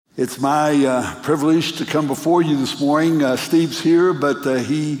It's my privilege to come before you this morning. Steve's here, but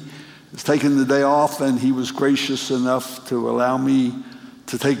he has taken the day off, and he was gracious enough to allow me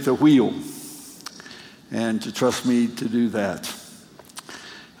to take the wheel and to trust me to do that.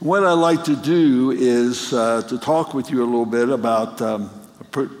 What I'd like to do is to talk with you a little bit about a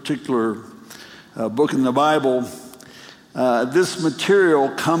particular book in the Bible. This material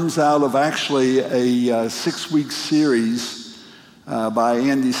comes out of actually a 6-week series by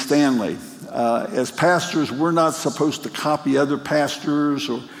Andy Stanley. As pastors, we're not supposed to copy other pastors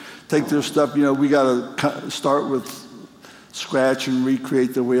or take their stuff. You know, we got to start with scratch and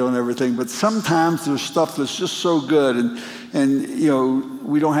recreate the wheel and everything. But sometimes there's stuff that's just so good, and you know,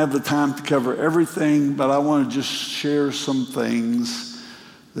 we don't have the time to cover everything. But I want to just share some things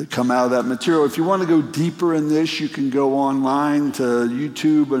that come out of that material. If you want to go deeper in this, you can go online to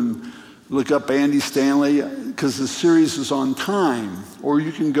YouTube and look up Andy Stanley, because the series is on time. Or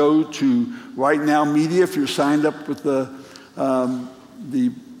you can go to Right Now Media if you're signed up with the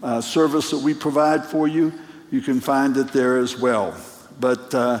service that we provide for you. You can find it there as well.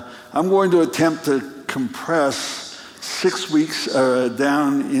 But I'm going to attempt to compress 6 weeks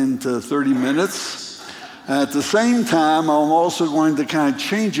down into 30 minutes. At the same time, I'm also going to kind of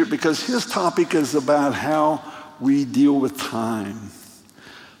change it, because his topic is about how we deal with time.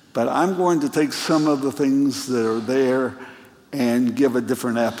 But I'm going to take some of the things that are there and give a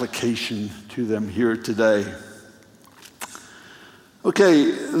different application to them here today.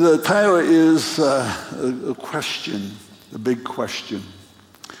 Okay, the title is a question, the big question.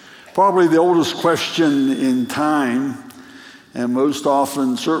 Probably the oldest question in time, and most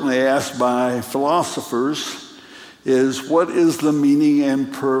often certainly asked by philosophers, is what is the meaning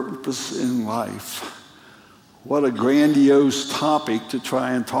and purpose in life? What a grandiose topic to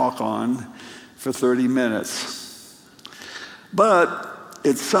try and talk on for 30 minutes. But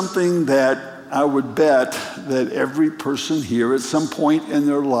it's something that I would bet that every person here at some point in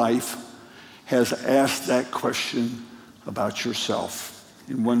their life has asked that question about yourself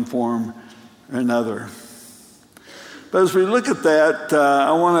in one form or another. But as we look at that,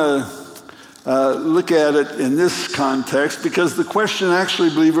 I want to look at it in this context, because the question actually,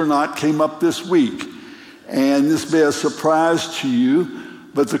 believe it or not, came up this week. And this may be a surprise to you,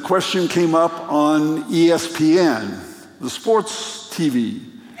 but the question came up on ESPN, the sports TV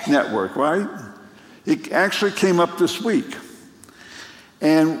network, right? It actually came up this week.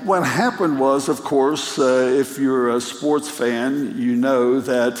 And what happened was, of course, if you're a sports fan, you know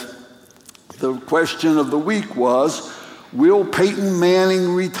that the question of the week was, will Peyton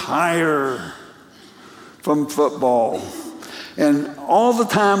Manning retire from football? And all the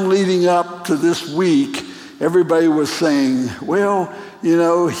time leading up to this week, everybody was saying, well, you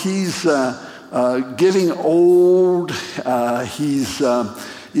know, he's getting old, he's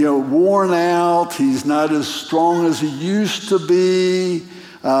worn out, he's not as strong as he used to be,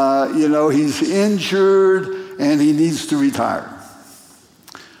 he's injured, and he needs to retire.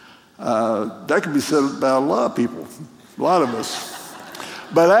 That could be said about a lot of people, a lot of us.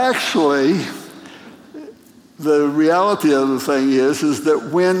 But actually, the reality of the thing is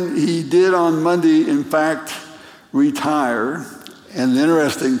that when he did on Monday, in fact, retire, and the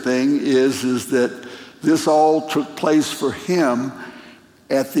interesting thing is that this all took place for him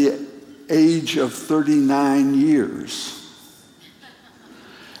at the age of 39 years.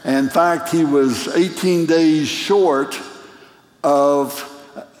 In fact, he was 18 days short of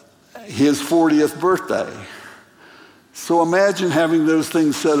his 40th birthday. So imagine having those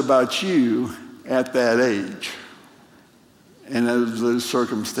things said about you at that age and those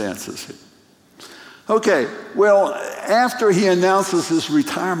circumstances. Okay, well, after he announces his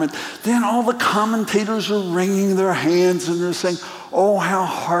retirement, then all the commentators are wringing their hands and they're saying, oh, how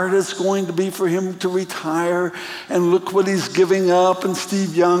hard it's going to be for him to retire, and look what he's giving up. And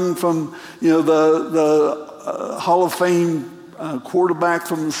Steve Young from the Hall of Fame quarterback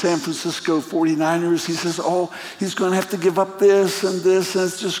from the San Francisco 49ers, he says, oh, he's going to have to give up this, and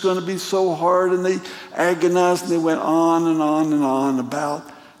it's just going to be so hard. And they agonized, and they went on and on and on about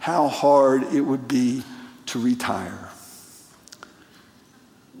how hard it would be to retire.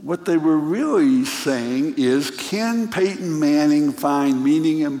 What they were really saying is, can Peyton Manning find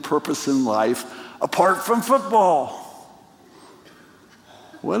meaning and purpose in life apart from football?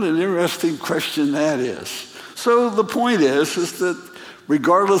 What an interesting question that is. So the point is that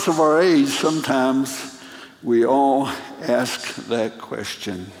regardless of our age, sometimes we all ask that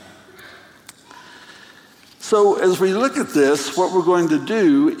question. So as we look at this, what we're going to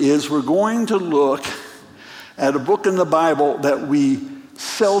do is we're going to look at a book in the Bible that we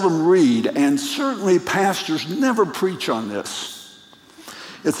seldom read, and certainly pastors never preach on this.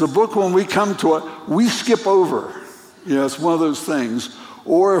 It's a book when we come to it, we skip over. It's one of those things.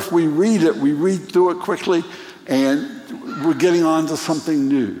 Or if we read it, we read through it quickly and we're getting on to something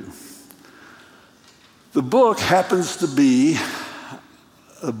new. The book happens to be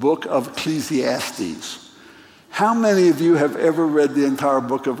a book of Ecclesiastes. How many of you have ever read the entire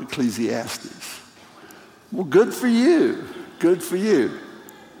book of Ecclesiastes? Well, good for you. Good for you.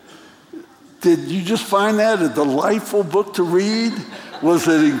 Did you just find that a delightful book to read? Was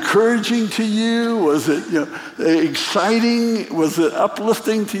it encouraging to you? Was it exciting? Was it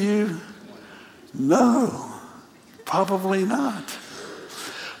uplifting to you? No, probably not.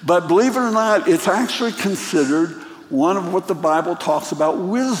 But believe it or not, it's actually considered one of what the Bible talks about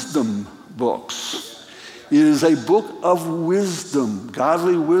wisdom books. It is a book of wisdom,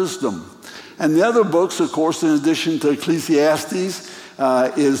 godly wisdom. And the other books, of course, in addition to Ecclesiastes,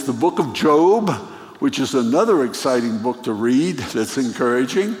 is the book of Job, which is another exciting book to read that's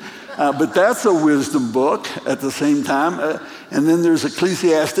encouraging. But that's a wisdom book at the same time. And then there's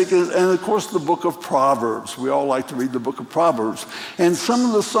Ecclesiastic, and of course the book of Proverbs. We all like to read the book of Proverbs. And some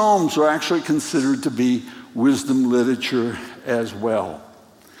of the Psalms are actually considered to be wisdom literature as well.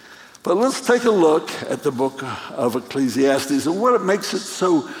 But let's take a look at the book of Ecclesiastes. And what makes it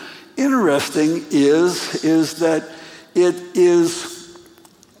so interesting is that it is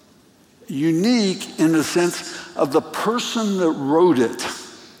unique in the sense of the person that wrote it,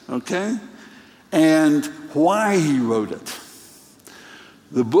 okay? And why he wrote it.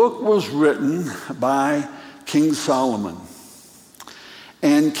 The book was written by King Solomon.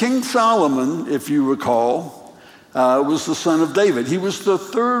 And King Solomon, if you recall, was the son of David. He was the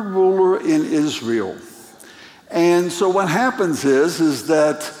third ruler in Israel. And so what happens is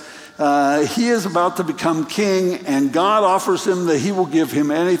that he is about to become king, and God offers him that he will give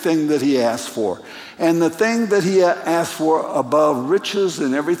him anything that he asks for. And the thing that he asked for above riches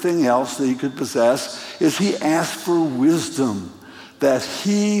and everything else that he could possess is he asked for wisdom, that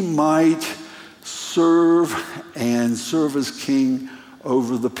he might serve as king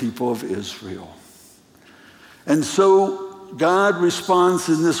over the people of Israel. And so God responds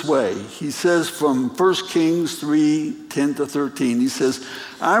in this way. He says from 1 Kings 3:10-13, he says,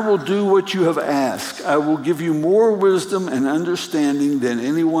 I will do what you have asked. I will give you more wisdom and understanding than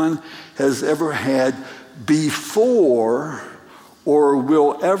anyone has ever had before or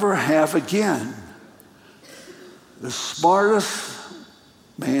will ever have again. The smartest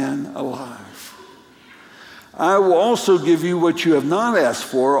man alive. I will also give you what you have not asked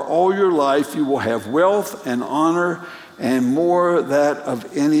for. All your life you will have wealth and honor and more that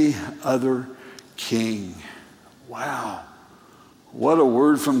of any other king. Wow. What a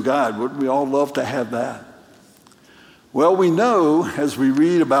word from God. Wouldn't we all love to have that? Well, we know as we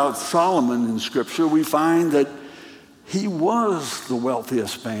read about Solomon in Scripture, we find that he was the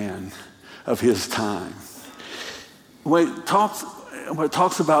wealthiest man of his time. When it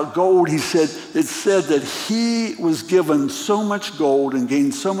talks about gold, it said that he was given so much gold and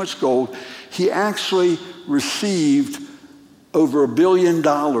gained so much gold, he actually received over $1 billion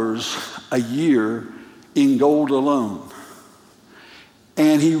a year in gold alone.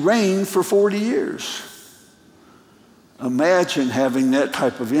 And he reigned for 40 years. Imagine having that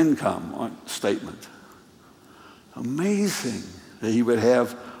type of income statement. Amazing that he would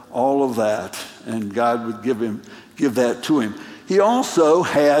have all of that and God would give that to him. He also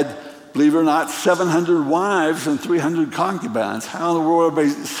had, believe it or not, 700 wives and 300 concubines. How in the world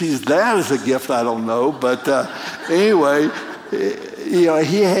everybody sees that as a gift, I don't know. But anyway, he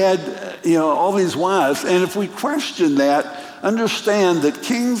had all these wives. And if we question that, understand that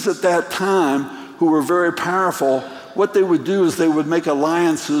kings at that time who were very powerful, what they would do is they would make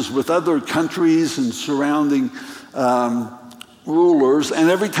alliances with other countries and surrounding rulers. And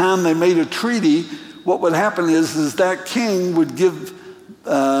every time they made a treaty, what would happen is that king would give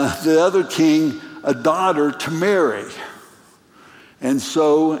the other king a daughter to marry. And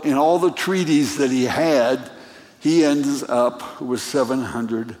so in all the treaties that he had, he ends up with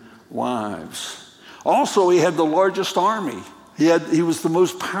 700 wives. Also, he had the largest army. He was the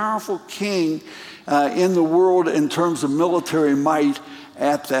most powerful king in the world in terms of military might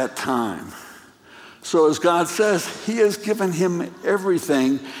at that time. So as God says, he has given him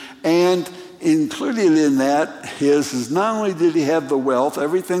everything, and included in that is not only did he have the wealth,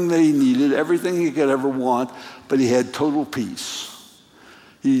 everything that he needed, everything he could ever want, but he had total peace.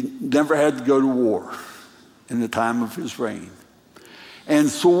 He never had to go to war in the time of his reign. And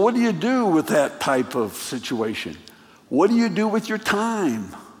so what do you do with that type of situation? What do you do with your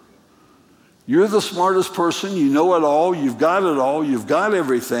time? You're the smartest person, you know it all, you've got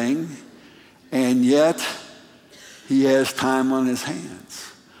everything, and yet he has time on his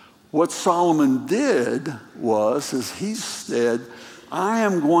hands. what Solomon did was, is he said, I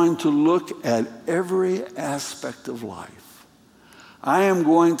am going to look at every aspect of life. I am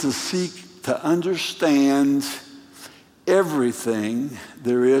going to seek to understand everything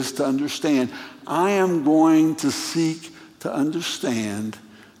there is to understand. I am going to seek to understand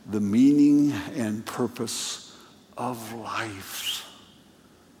the meaning and purpose of life.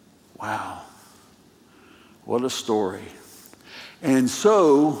 Wow. What a story. And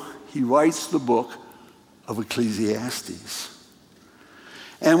so he writes the book of Ecclesiastes.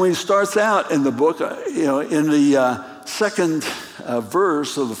 And when he starts out in the book, in the second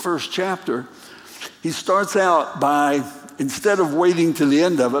verse of the first chapter, he starts out by, instead of waiting to the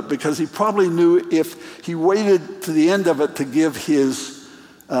end of it, because he probably knew if he waited to the end of it to give his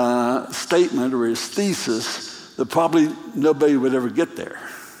statement or his thesis, that probably nobody would ever get there.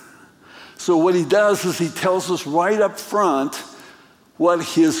 So what he does is he tells us right up front what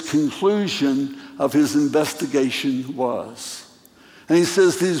his conclusion of his investigation was. And he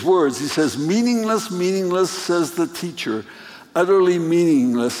says these words. He says, meaningless, meaningless, says the teacher, utterly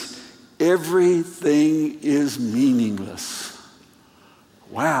meaningless. Everything is meaningless.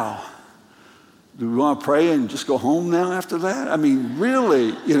 Wow. Do we want to pray and just go home now after that? I mean,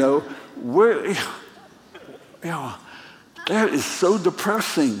 really, that is so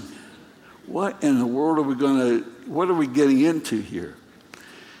depressing. What in the world what are we getting into here?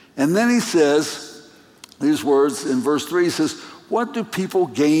 And then he says these words in verse 3, he says, what do people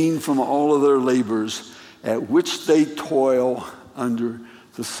gain from all of their labors at which they toil under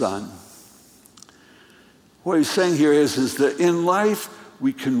the sun? What he's saying here is that in life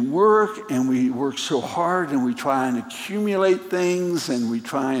we can work, and we work so hard, and we try and accumulate things, and we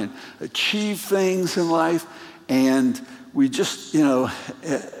try and achieve things in life, and we just,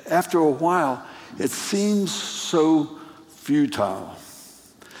 after a while, it seems so futile.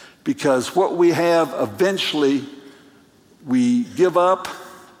 Because what we have eventually, we give up,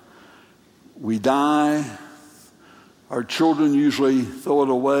 we die, our children usually throw it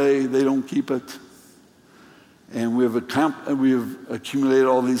away, they don't keep it, and we have accumulated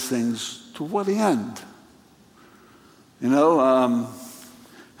all these things. To what end?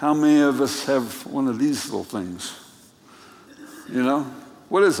 How many of us have one of these little things?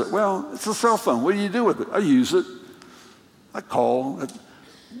 What is it? Well, it's a cell phone. What do you do with it? I use it. I call.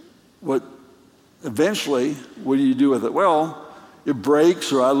 Eventually, what do you do with it? Well, it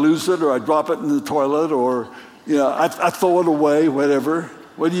breaks, or I lose it, or I drop it in the toilet, or I throw it away, whatever.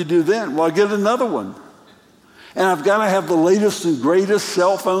 What do you do then? Well, I get another one. And I've got to have the latest and greatest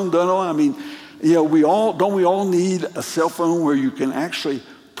cell phone, don't I? I mean, we all need a cell phone where you can actually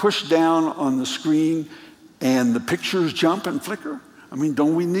push down on the screen and the pictures jump and flicker? I mean,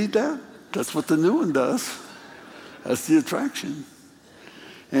 don't we need that? That's what the new one does. That's the attraction.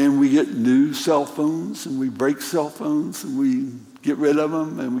 And we get new cell phones, and we break cell phones, and we get rid of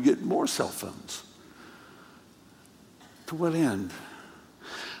them, and we get more cell phones. To what end?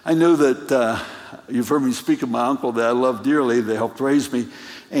 I know that you've heard me speak of my uncle that I love dearly, that helped raise me.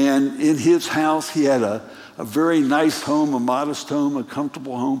 And in his house, he had a very nice home, a modest home, a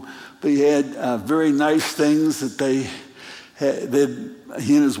comfortable home. But he had very nice things that he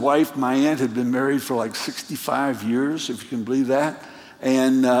and his wife, my aunt, had been married for like 65 years, if you can believe that.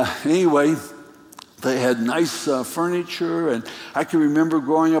 And anyway, they had nice furniture. And I can remember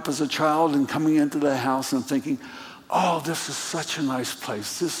growing up as a child and coming into the house and thinking, oh, this is such a nice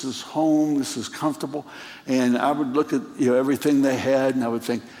place. This is home. This is comfortable. And I would look at everything they had, and I would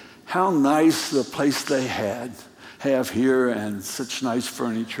think, how nice the place they have here, and such nice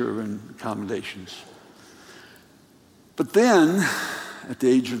furniture and accommodations. But then, at the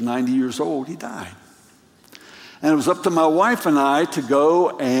age of 90 years old, he died. And it was up to my wife and I to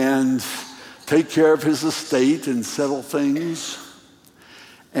go and take care of his estate and settle things.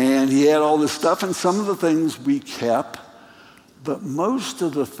 And he had all this stuff, and some of the things we kept, but most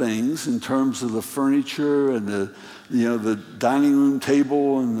of the things, in terms of the furniture and the dining room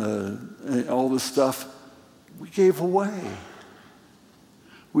table and all this stuff, we gave away.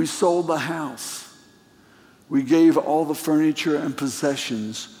 We sold the house. We gave all the furniture and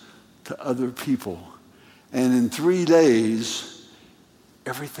possessions to other people. And in 3 days,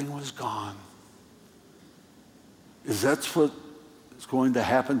 everything was gone. Is that what is going to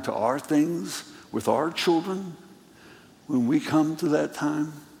happen to our things with our children when we come to that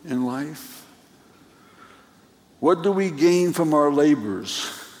time in life? What do we gain from our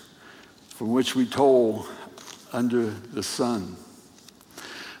labors from which we toil under the sun?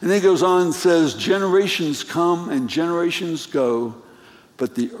 And then he goes on and says, generations come and generations go,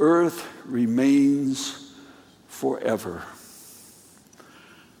 but the earth remains forever.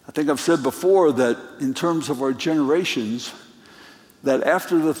 I think I've said before that in terms of our generations, that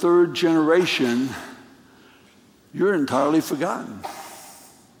after the third generation, you're entirely forgotten.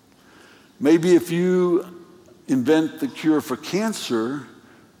 Maybe if you invent the cure for cancer,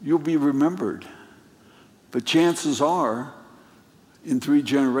 you'll be remembered. But chances are, in 3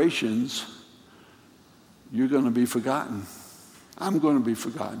 generations, you're going to be forgotten. I'm going to be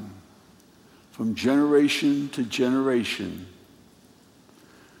forgotten. From generation to generation,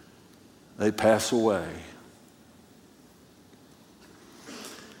 they pass away.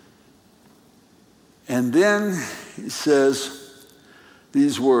 And then he says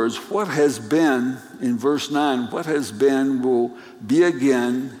these words, what has been, in verse 9, what has been will be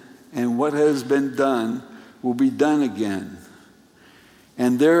again, and what has been done will be done again.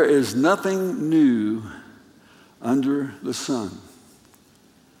 And there is nothing new under the sun.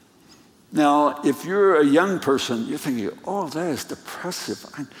 Now, if you're a young person, you're thinking, oh, that is depressive.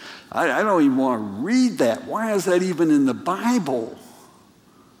 I don't even want to read that. Why is that even in the Bible?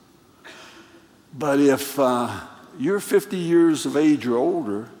 But if you're 50 years of age or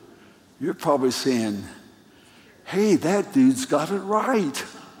older, you're probably saying, hey, that dude's got it right.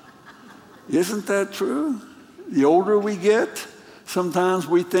 Isn't that true? The older we get, sometimes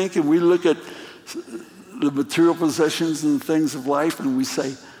we think and we look at the material possessions and things of life and we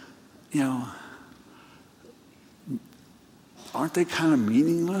say, you know, aren't they kind of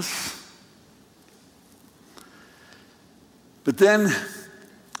meaningless? But then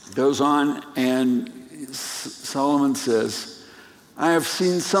it goes on and Solomon says, I have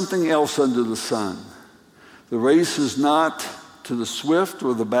seen something else under the sun. The race is not to the swift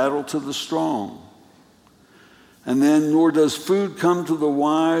or the battle to the strong. And then, nor does food come to the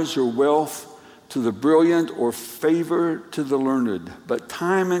wise or wealth to the brilliant or favor to the learned, but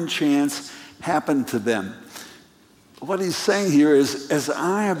time and chance happen to them. What he's saying here is, as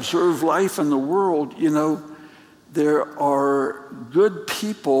I observe life in the world, you know, there are good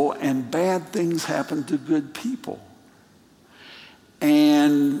people and bad things happen to good people.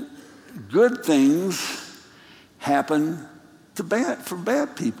 And good things happen for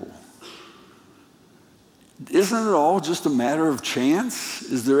bad people. Isn't it all just a matter of chance?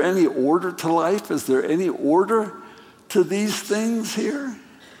 Is there any order to life? Is there any order to these things here?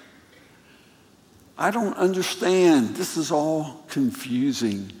 I don't understand. This is all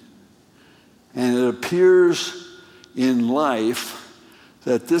confusing. And it appears in life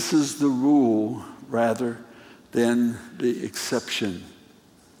that this is the rule rather than the exception.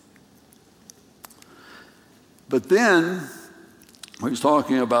 But then, when he's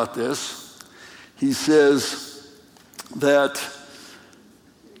talking about this, he says that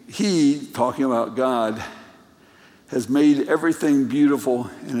he, talking about God, has made everything beautiful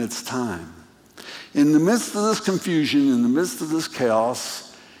in its time. In the midst of this confusion, in the midst of this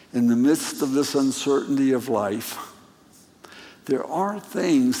chaos, in the midst of this uncertainty of life, there are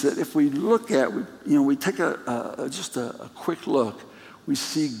things that if we look at, we take just a quick look, we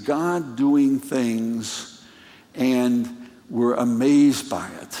see God doing things and we're amazed by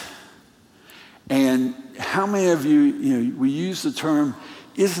it. And how many of you, we use the term,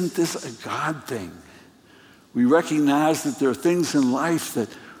 isn't this a God thing? We recognize that there are things in life that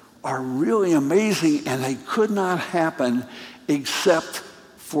are really amazing and they could not happen except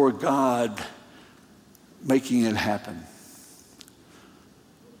for God making it happen.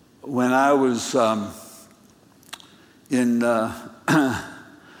 When I was in the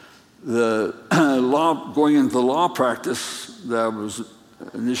law, going into the law practice that I was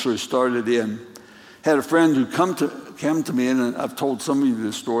initially started in, had a friend who came to me, and I've told some of you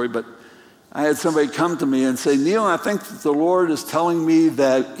this story, but I had somebody come to me and say, Neil, I think that the Lord is telling me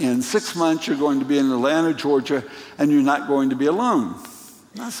that in 6 months you're going to be in Atlanta, Georgia, and you're not going to be alone.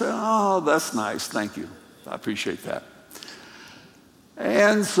 And I said, oh, that's nice, thank you. I appreciate that.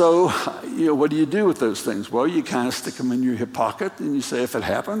 And so, what do you do with those things? Well, you kind of stick them in your hip pocket and you say, if it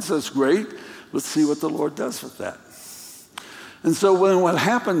happens, that's great. Let's see what the Lord does with that. And so what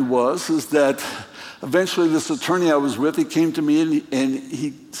happened is that eventually this attorney I was with, he came to me and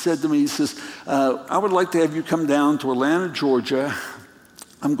he said to me, he says, I would like to have you come down to Atlanta, Georgia.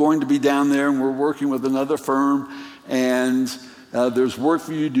 I'm going to be down there and we're working with another firm and there's work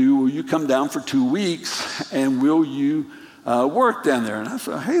for you to do. Will you come down for 2 weeks and will you work down there? And I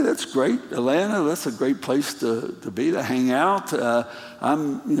said, hey, that's great. Atlanta, that's a great place to be, to hang out.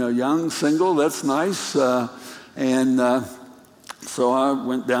 I'm young, single, that's nice. So I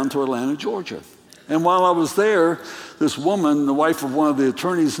went down to Atlanta, Georgia. And while I was there, this woman, the wife of one of the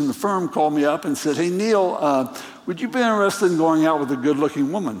attorneys in the firm, called me up and said, hey, Neil, would you be interested in going out with a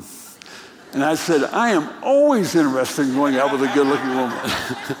good-looking woman? And I said, I am always interested in going out with a good-looking woman.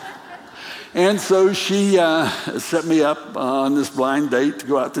 And so she set me up on this blind date to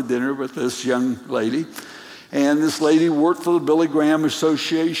go out to dinner with this young lady. And this lady worked for the Billy Graham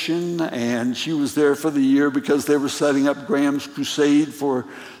Association, and she was there for the year because they were setting up Graham's Crusade for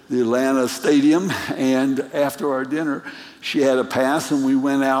the Atlanta Stadium. And after our dinner, she had a pass, and we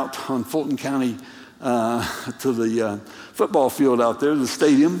went out on Fulton County to the football field out there, the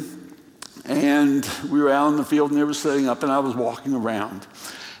stadium. And we were out in the field, and they were setting up, and I was walking around.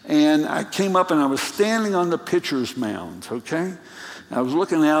 And I came up, and I was standing on the pitcher's mound, okay? I was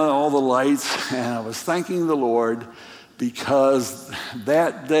looking out at all the lights, and I was thanking the Lord because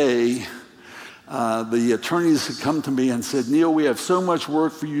that day, the attorneys had come to me and said, Neil, we have so much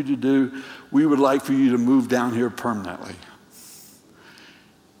work for you to do. We would like for you to move down here permanently.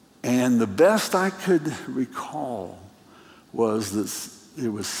 And the best I could recall was that it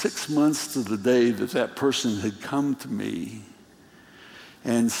was 6 months to the day that that person had come to me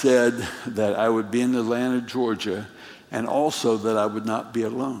and said that I would be in Atlanta, Georgia, and also that I would not be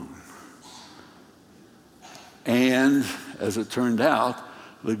alone. And as it turned out,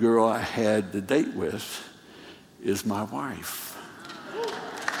 the girl I had the date with is my wife.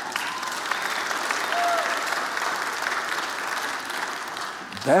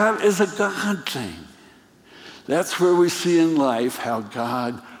 That is a God thing. That's where we see in life how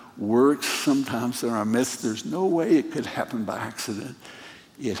God works sometimes in our midst. There's no way it could happen by accident.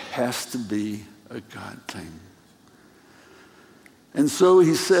 It has to be a God thing. And so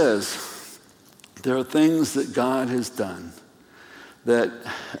he says, there are things that God has done that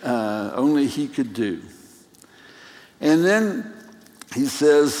only he could do. And then he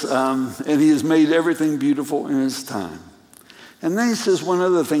says, and he has made everything beautiful in his time. And then he says one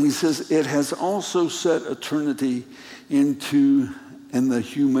other thing. He says, it has also set eternity in the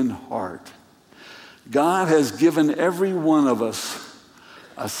human heart. God has given every one of us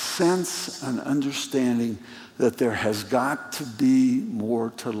a sense, an understanding that there has got to be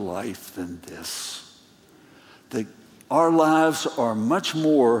more to life than this. That our lives are much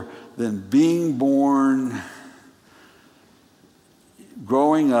more than being born,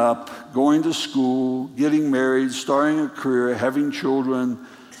 growing up, going to school, getting married, starting a career, having children,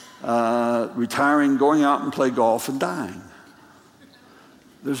 retiring, going out and play golf, and dying.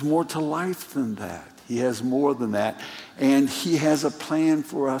 There's more to life than that. He has more than that. And he has a plan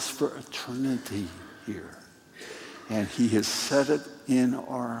for us for eternity here. And he has set it in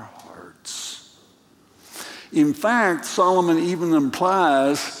our hearts. In fact, Solomon even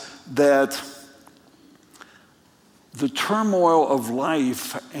implies that the turmoil of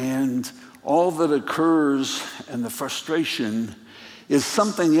life and all that occurs and the frustration is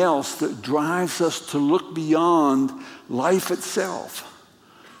something else that drives us to look beyond life itself,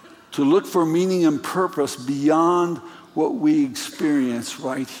 to look for meaning and purpose beyond what we experience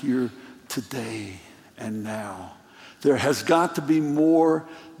right here today and now. There has got to be more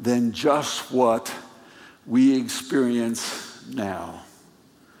than just what we experience now.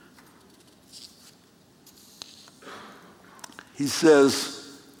 He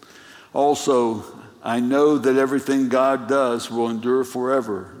says also, I know that everything God does will endure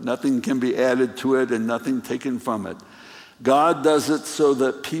forever. Nothing can be added to it and nothing taken from it. God does it so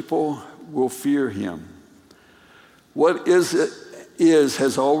that people will fear him. What is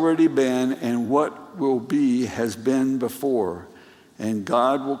has already been, and what will be has been before, and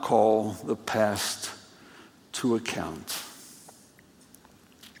God will call the past to account.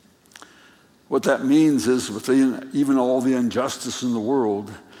 What that means is with even all the injustice in the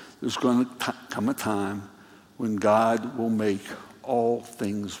world, there's going to come a time when God will make all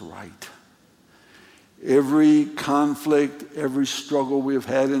things right. Every conflict, every struggle we've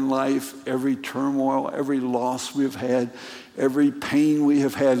had in life, every turmoil, every loss we've had, every pain we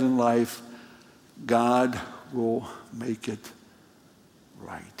have had in life, God will make it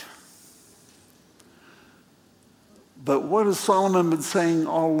right. But what has Solomon been saying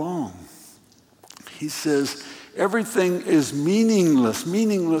all along? He says, everything is meaningless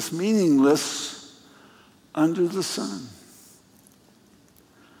under the sun.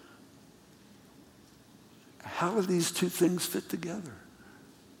 How do these two things fit together?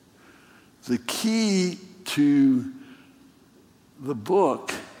 The key to the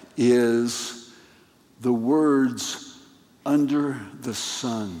book is the words under the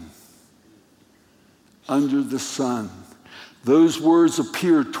sun. Under the sun. Those words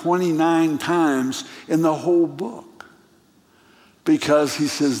appear 29 times in the whole book. Because he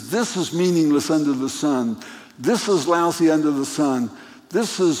says, this is meaningless under the sun. This is lousy under the sun.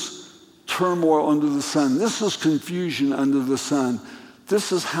 This is turmoil under the sun. This is confusion under the sun.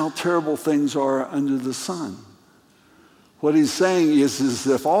 this is how terrible things are under the sun. What he's saying is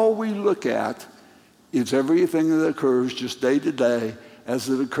if all we look at is everything that occurs just day to day as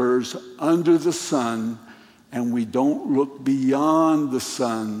it occurs under the sun, and we don't look beyond the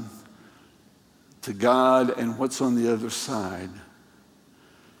sun to God and what's on the other side,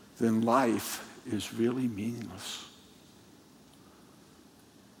 then life is really meaningless.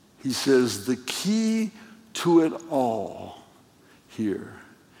 He says the key to it all here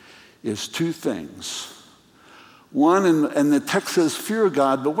is two things. One, and the text says fear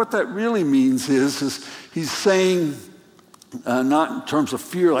God, but what that really means is he's saying, not in terms of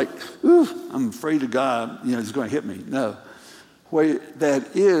fear, like, ooh, I'm afraid of God, he's going to hit me. No. What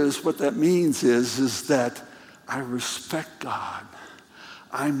that means is that I respect God.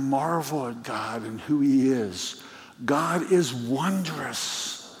 I marvel at God and who he is. God is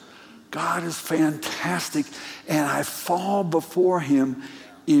wondrous. God is fantastic. And I fall before him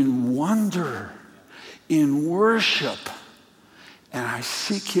in wonder, in worship. And I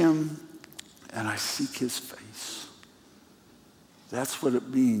seek him and I seek his face. That's what it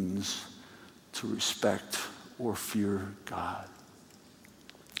means to respect or fear God.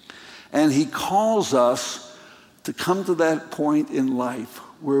 And he calls us to come to that point in life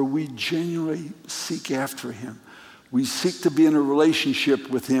where we genuinely seek after him. We seek to be in a relationship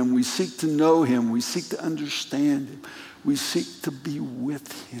with him. We seek to know him. We seek to understand him. We seek to be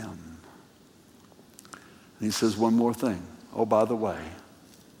with him. And he says one more thing. Oh, by the way,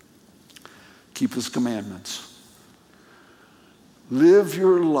 keep his commandments. Live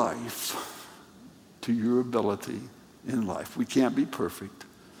your life to your ability in life. We can't be perfect.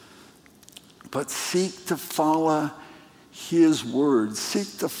 But seek to follow his word.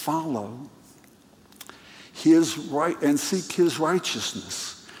 Seek to follow his right and seek his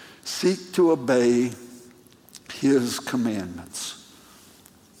righteousness. Seek to obey his commandments.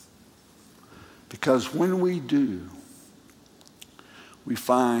 Because when we do, we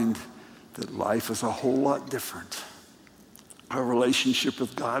find that life is a whole lot different. Our relationship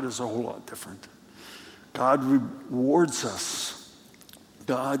with God is a whole lot different. God rewards us.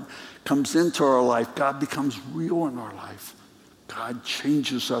 God comes into our life. God becomes real in our life. God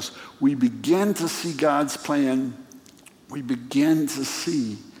changes us. We begin to see God's plan. We begin to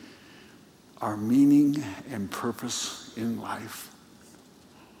see our meaning and purpose in life.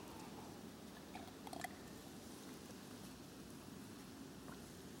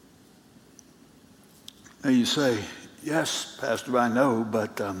 Now you say, yes, Pastor, I know,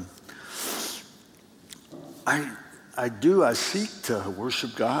 but I do. I seek to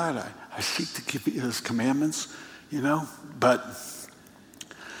worship God. I seek to keep his commandments, but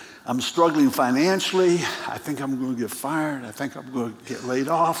I'm struggling financially. I think I'm going to get fired. I think I'm going to get laid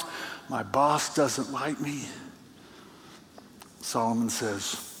off. My boss doesn't like me. Solomon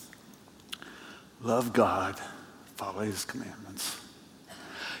says, love God, follow his commandments.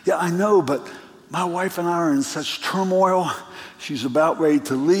 Yeah, I know, but my wife and I are in such turmoil. She's about ready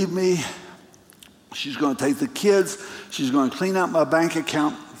to leave me. She's going to take the kids. She's going to clean out my bank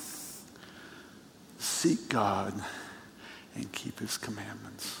account. Seek God and keep his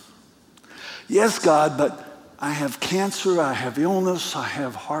commandments. Yes, God, but I have cancer, I have illness, I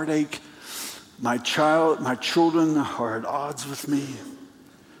have heartache. My children are at odds with me.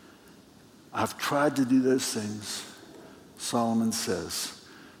 I've tried to do those things. Solomon says,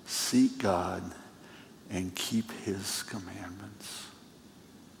 seek God and keep his commandments.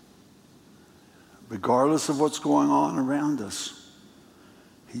 Regardless of what's going on around us,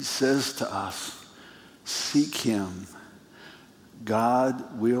 he says to us, seek him.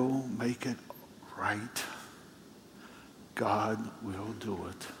 God will make it right. God will do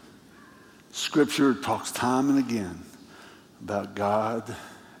it. Scripture talks time and again about God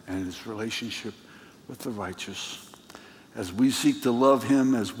and his relationship with the righteous. As we seek to love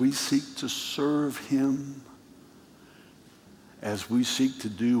him, as we seek to serve him, as we seek to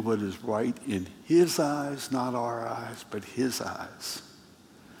do what is right in his eyes, not our eyes, but his eyes,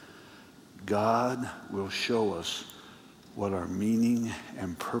 God will show us what our meaning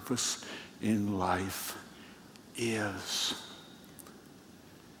and purpose in life is.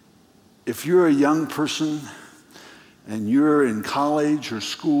 If you're a young person and you're in college or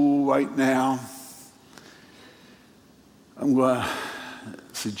school right now, I'm going to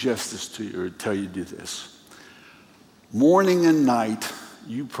suggest this to you or tell you to do this. Morning and night,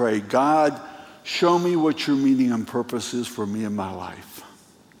 you pray, God, show me what your meaning and purpose is for me in my life.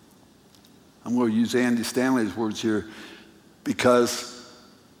 I'm going to use Andy Stanley's words here because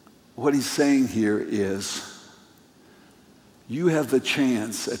what he's saying here is you have the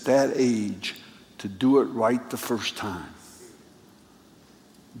chance at that age to do it right the first time.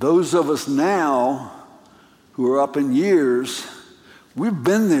 Those of us now who are up in years, we've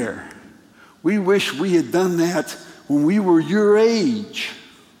been there. We wish we had done that when we were your age.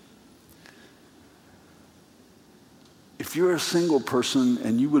 If you're a single person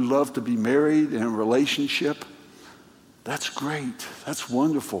and you would love to be married in a relationship, that's great. That's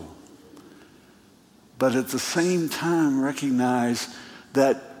wonderful. But at the same time, recognize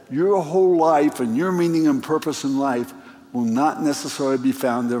that your whole life and your meaning and purpose in life will not necessarily be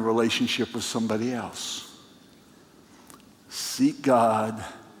found in a relationship with somebody else. Seek God.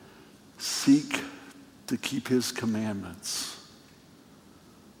 Seek to keep his commandments.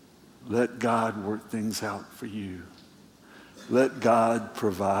 Let God work things out for you. Let God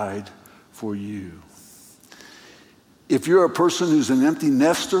provide for you. If you're a person who's an empty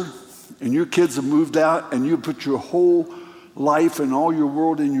nester and your kids have moved out and you put your whole life and all your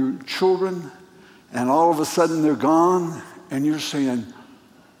world in your children, and all of a sudden they're gone, and you're saying,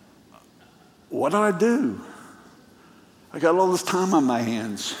 what do I do? I got all this time on my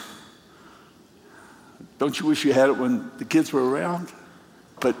hands. Don't you wish you had it when the kids were around?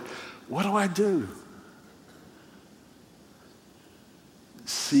 But what do I do?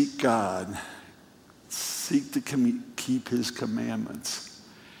 Seek God. Seek to keep his commandments.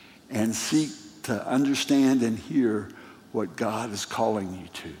 And seek to understand and hear what God is calling you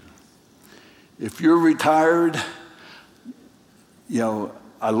to. If you're retired,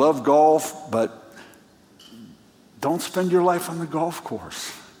 I love golf, but don't spend your life on the golf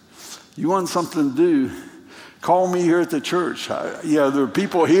course. You want something to do, call me here at the church. There are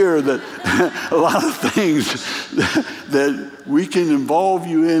people here that a lot of things that we can involve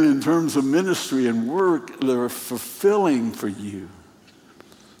you in terms of ministry and work that are fulfilling for you.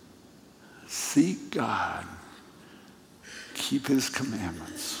 Seek God. Keep his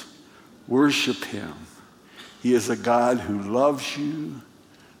commandments. Worship him. He is a God who loves you,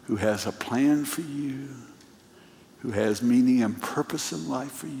 who has a plan for you, who has meaning and purpose in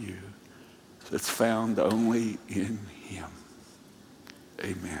life for you that's found only in him.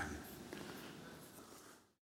 Amen.